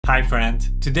Hi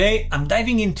friend! Today I'm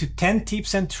diving into 10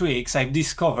 tips and tricks I've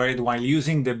discovered while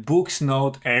using the Boox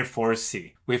Note Air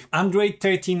 4C. With Android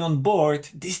 13 on board,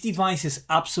 this device is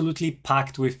absolutely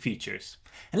packed with features.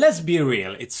 And let's be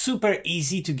real, it's super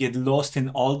easy to get lost in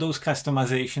all those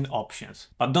customization options.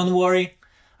 But don't worry,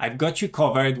 I've got you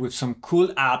covered with some cool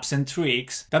apps and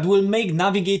tricks that will make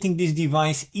navigating this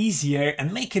device easier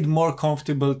and make it more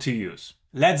comfortable to use.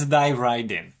 Let's dive right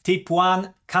in. Tip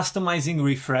 1. Customizing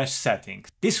refresh settings.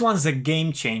 This one's a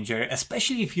game changer,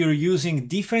 especially if you're using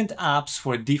different apps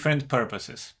for different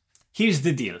purposes. Here's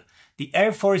the deal. The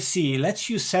Air 4C lets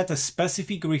you set a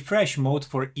specific refresh mode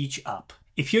for each app.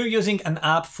 If you're using an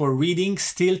app for reading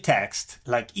still text,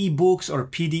 like ebooks or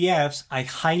PDFs, I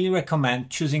highly recommend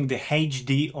choosing the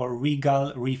HD or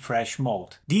Regal refresh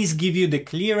mode. These give you the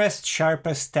clearest,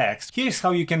 sharpest text. Here's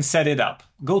how you can set it up.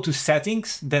 Go to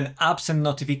Settings, then Apps and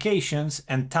Notifications,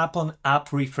 and tap on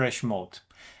App Refresh Mode.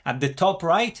 At the top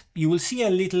right, you will see a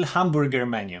little hamburger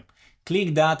menu.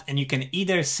 Click that and you can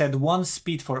either set one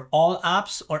speed for all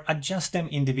apps or adjust them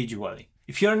individually.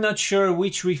 If you're not sure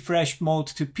which refresh mode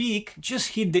to pick,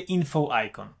 just hit the info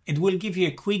icon. It will give you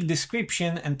a quick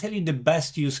description and tell you the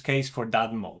best use case for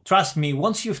that mode. Trust me,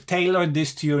 once you've tailored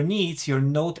this to your needs, your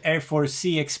Note Air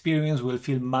 4C experience will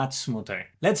feel much smoother.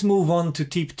 Let's move on to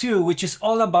tip 2, which is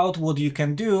all about what you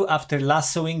can do after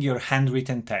lassoing your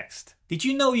handwritten text. Did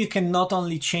you know you can not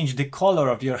only change the color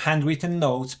of your handwritten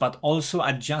notes, but also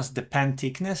adjust the pen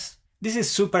thickness? This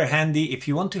is super handy if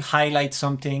you want to highlight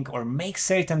something or make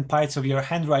certain parts of your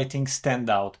handwriting stand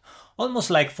out,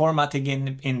 almost like formatting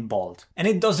in bold. And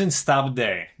it doesn't stop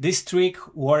there. This trick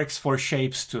works for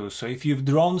shapes too, so if you've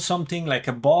drawn something like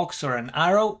a box or an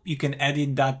arrow, you can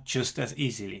edit that just as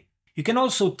easily. You can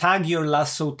also tag your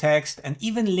lasso text and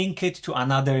even link it to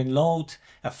another note,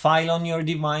 a file on your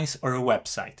device, or a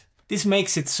website. This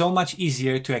makes it so much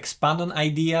easier to expand on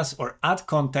ideas or add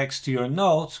context to your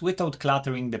notes without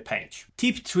cluttering the page.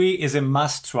 Tip 3 is a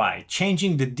must-try,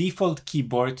 changing the default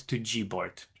keyboard to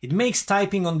Gboard. It makes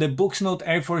typing on the Boox Note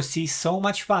Air 4C so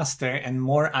much faster and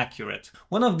more accurate.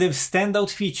 One of the standout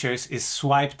features is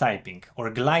swipe typing or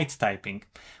glide typing,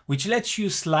 which lets you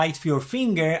slide your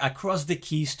finger across the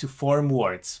keys to form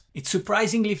words. It's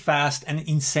surprisingly fast and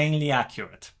insanely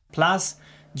accurate. Plus,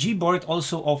 Gboard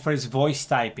also offers voice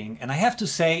typing, and I have to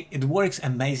say it works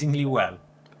amazingly well.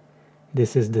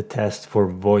 This is the test for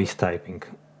voice typing.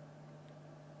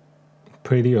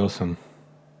 Pretty awesome.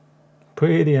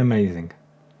 Pretty amazing.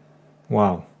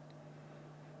 Wow.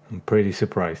 I'm pretty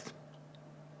surprised.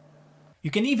 You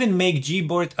can even make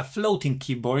Gboard a floating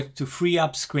keyboard to free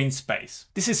up screen space.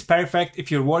 This is perfect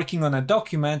if you're working on a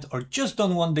document or just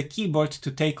don't want the keyboard to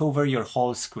take over your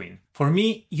whole screen. For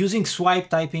me, using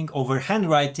swipe typing over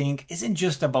handwriting isn't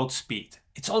just about speed.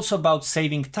 It's also about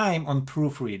saving time on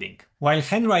proofreading. While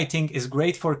handwriting is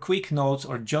great for quick notes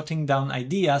or jotting down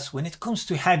ideas, when it comes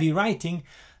to heavy writing,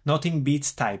 nothing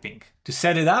beats typing. To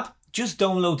set it up, just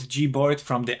download Gboard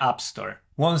from the App Store.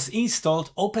 Once installed,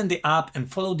 open the app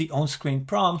and follow the on-screen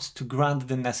prompts to grant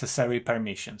the necessary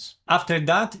permissions. After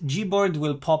that, Gboard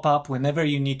will pop up whenever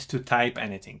you need to type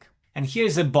anything. And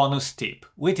here's a bonus tip.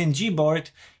 Within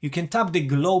Gboard, you can tap the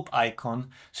globe icon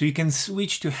so you can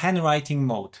switch to handwriting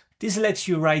mode. This lets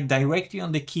you write directly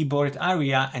on the keyboard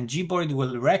area and Gboard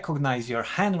will recognize your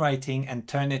handwriting and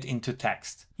turn it into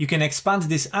text. You can expand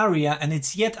this area and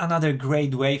it's yet another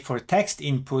great way for text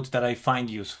input that I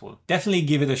find useful. Definitely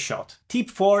give it a shot.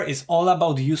 Tip 4 is all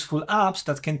about useful apps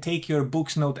that can take your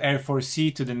Boox Note Air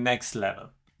 4C to the next level.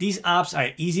 These apps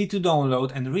are easy to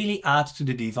download and really add to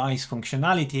the device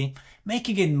functionality,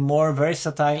 making it more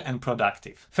versatile and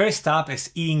productive. First up is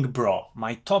E-Ink Bro,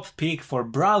 my top pick for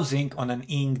browsing on an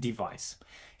e-ink device.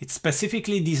 It's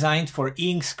specifically designed for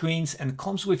e-ink screens and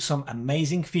comes with some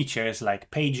amazing features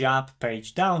like page up,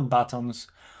 page down buttons,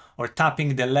 or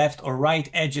tapping the left or right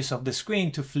edges of the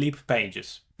screen to flip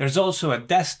pages. There's also a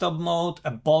desktop mode, a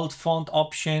bold font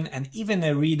option, and even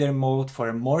a reader mode for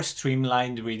a more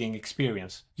streamlined reading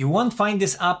experience. You won't find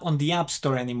this app on the App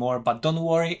Store anymore, but don't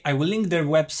worry, I will link their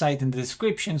website in the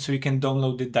description so you can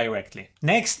download it directly.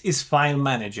 Next is File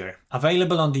Manager,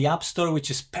 available on the App Store,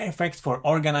 which is perfect for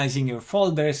organizing your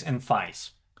folders and files.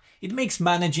 It makes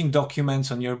managing documents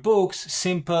on your books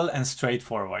simple and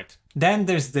straightforward. Then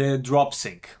there's the Drop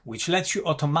Sync, which lets you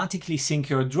automatically sync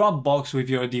your Dropbox with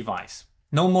your device.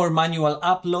 No more manual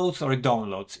uploads or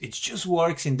downloads, it just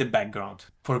works in the background.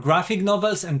 For graphic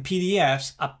novels and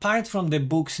PDFs, apart from the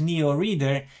Boox Neo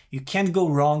reader, you can't go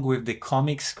wrong with the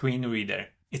Comic Screen Reader.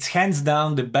 It's hands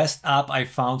down the best app I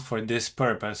found for this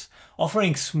purpose,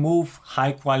 offering smooth,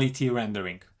 high quality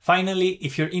rendering. Finally,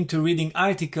 if you're into reading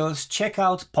articles, check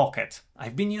out Pocket.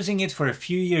 I've been using it for a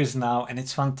few years now and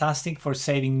it's fantastic for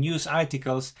saving news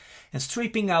articles and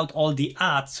stripping out all the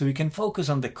ads so you can focus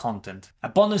on the content. A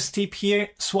bonus tip here,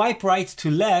 swipe right to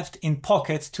left in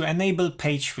Pocket to enable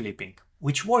page flipping,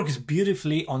 which works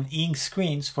beautifully on e-ink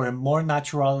screens for a more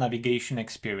natural navigation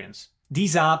experience.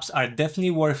 These apps are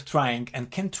definitely worth trying and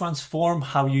can transform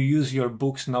how you use your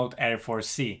Boox Note Air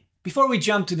 4C. Before we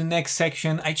jump to the next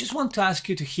section, I just want to ask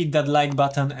you to hit that like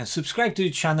button and subscribe to the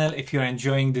channel if you're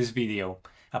enjoying this video.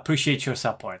 Appreciate your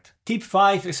support. Tip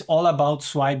 5 is all about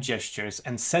swipe gestures,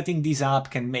 and setting these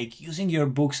up can make using your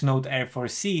Boox Note Air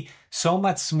 4C so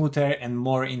much smoother and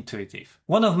more intuitive.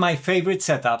 One of my favorite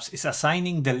setups is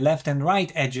assigning the left and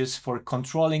right edges for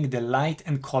controlling the light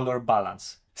and color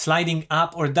balance. Sliding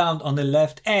up or down on the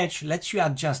left edge lets you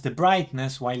adjust the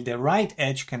brightness, while the right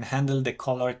edge can handle the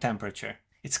color temperature.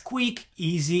 It's quick,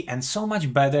 easy, and so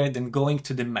much better than going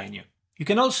to the menu. You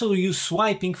can also use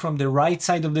swiping from the right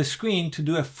side of the screen to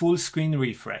do a full screen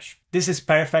refresh. This is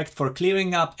perfect for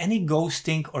clearing up any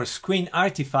ghosting or screen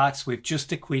artifacts with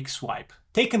just a quick swipe.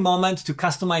 Take a moment to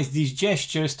customize these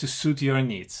gestures to suit your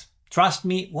needs. Trust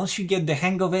me, once you get the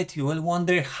hang of it, you will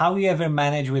wonder how you ever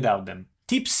manage without them.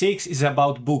 Tip 6 is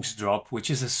about Boox Drop,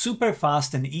 which is a super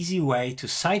fast and easy way to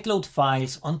sideload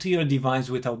files onto your device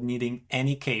without needing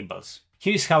any cables.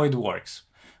 Here's how it works.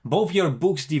 Both your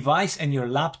Boox device and your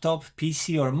laptop,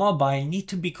 PC or mobile need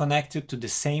to be connected to the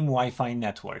same Wi-Fi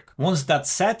network. Once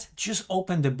that's set, just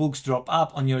open the Boox Drop app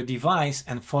on your device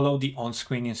and follow the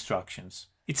on-screen instructions.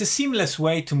 It's a seamless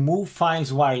way to move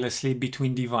files wirelessly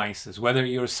between devices, whether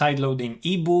you're sideloading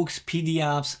ebooks,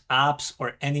 PDFs, apps,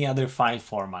 or any other file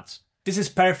formats. This is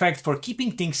perfect for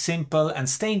keeping things simple and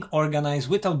staying organized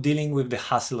without dealing with the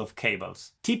hassle of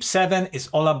cables. Tip 7 is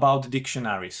all about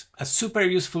Dictionaries, a super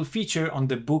useful feature on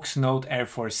the Boox Note Air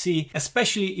 4C,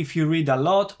 especially if you read a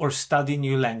lot or study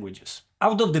new languages.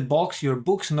 Out of the box, your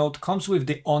Boox Note comes with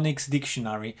the Onyx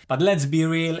dictionary, but let's be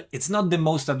real, it's not the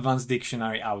most advanced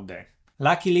dictionary out there.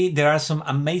 Luckily, there are some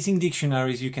amazing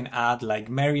dictionaries you can add like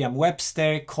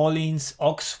Merriam-Webster, Collins,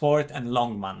 Oxford and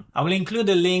Longman. I will include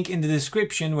a link in the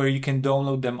description where you can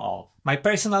download them all. My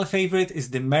personal favorite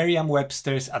is the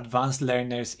Merriam-Webster's Advanced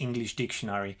Learners English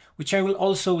Dictionary, which I will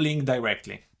also link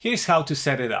directly. Here's how to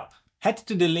set it up. Head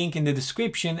to the link in the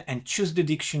description and choose the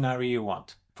dictionary you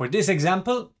want. For this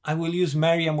example, I will use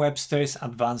Merriam-Webster's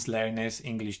Advanced Learners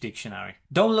English Dictionary.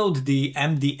 Download the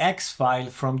MDX file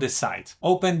from the site.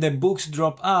 Open the Boox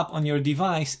Drop app on your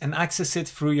device and access it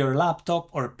through your laptop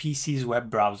or PC's web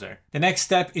browser. The next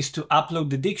step is to upload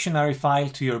the dictionary file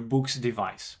to your Boox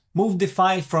device. Move the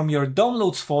file from your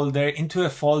Downloads folder into a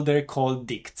folder called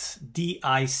Dicts,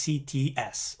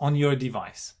 D-I-C-T-S, on your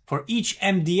device. For each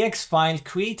MDX file,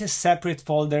 create a separate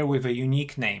folder with a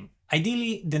unique name.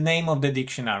 Ideally, the name of the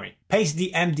dictionary. Paste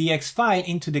the MDX file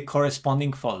into the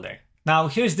corresponding folder. Now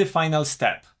here's the final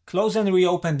step. Close and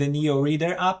reopen the Neo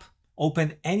Reader app,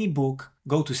 open any book,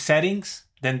 go to Settings,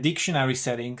 then Dictionary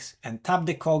Settings, and tap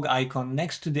the cog icon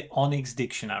next to the Onyx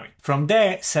dictionary. From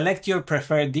there, select your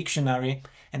preferred dictionary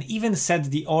and even set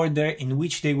the order in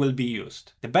which they will be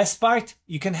used. The best part?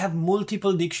 You can have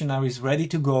multiple dictionaries ready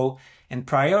to go and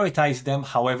prioritize them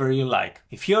however you like.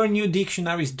 If your new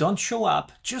dictionaries don't show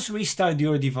up, just restart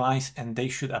your device and they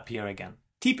should appear again.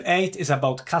 Tip 8 is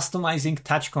about customizing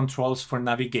touch controls for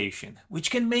navigation,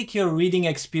 which can make your reading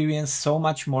experience so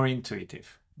much more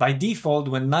intuitive. By default,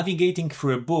 when navigating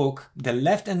through a book, the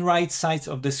left and right sides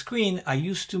of the screen are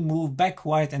used to move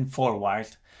backward and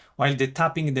forward, while the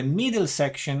tapping the middle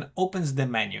section opens the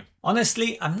menu.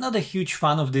 Honestly, I'm not a huge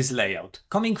fan of this layout.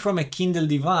 Coming from a Kindle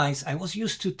device, I was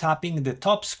used to tapping the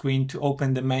top screen to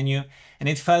open the menu and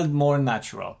it felt more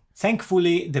natural.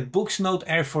 Thankfully, the Boox Note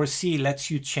Air 4C lets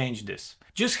you change this.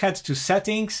 Just head to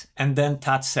Settings and then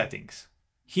Touch Settings.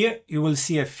 Here you will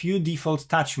see a few default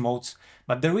touch modes,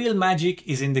 but the real magic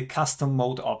is in the custom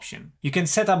mode option. You can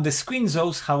set up the screen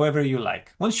zones however you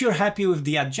like. Once you're happy with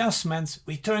the adjustments,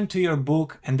 return to your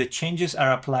book and the changes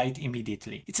are applied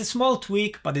immediately. It's a small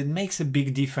tweak, but it makes a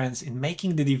big difference in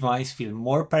making the device feel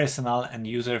more personal and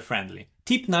user-friendly.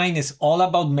 Tip 9 is all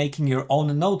about making your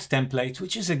own note templates,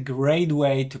 which is a great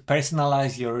way to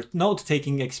personalize your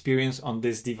note-taking experience on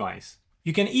this device.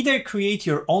 You can either create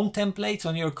your own templates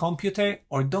on your computer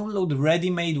or download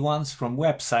ready-made ones from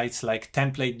websites like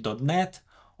template.net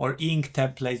or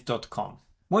inktemplates.com.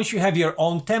 Once you have your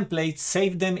own templates,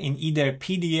 save them in either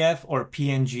PDF or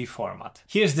PNG format.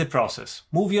 Here's the process.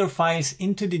 Move your files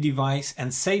into the device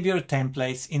and save your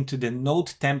templates into the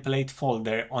Note Template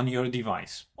folder on your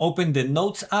device. Open the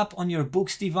Notes app on your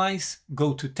Boox device,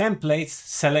 go to Templates,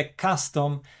 select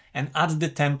Custom, and add the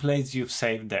templates you've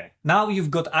saved there. Now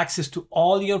you've got access to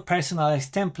all your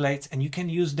personalized templates and you can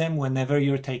use them whenever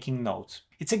you're taking notes.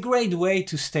 It's a great way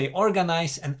to stay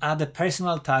organized and add a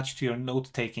personal touch to your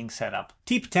note-taking setup.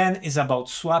 Tip 10 is about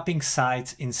swapping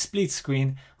sides in split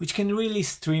screen, which can really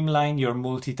streamline your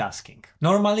multitasking.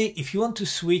 Normally, if you want to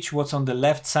switch what's on the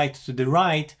left side to the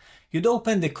right, you'd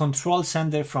open the control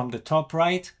center from the top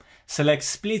right, select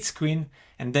split screen,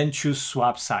 and then choose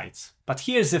swap sides. But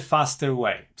here's a faster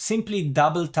way. Simply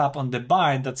double tap on the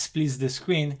bar that splits the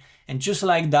screen, and just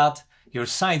like that, your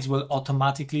sides will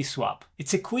automatically swap.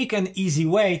 It's a quick and easy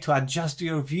way to adjust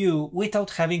your view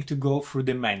without having to go through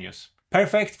the menus.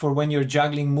 Perfect for when you're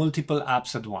juggling multiple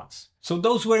apps at once. So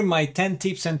those were my 10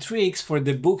 tips and tricks for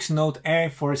the Boox Note Air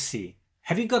 4C.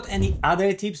 Have you got any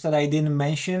other tips that I didn't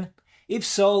mention? If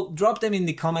so, drop them in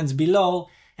the comments below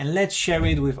and let's share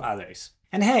it with others.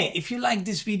 And hey, if you like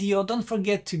this video, don't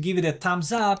forget to give it a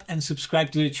thumbs up and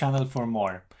subscribe to the channel for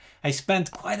more. I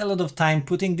spent quite a lot of time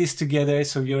putting this together,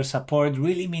 so your support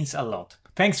really means a lot.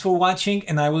 Thanks for watching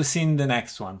and I will see you in the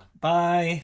next one. Bye!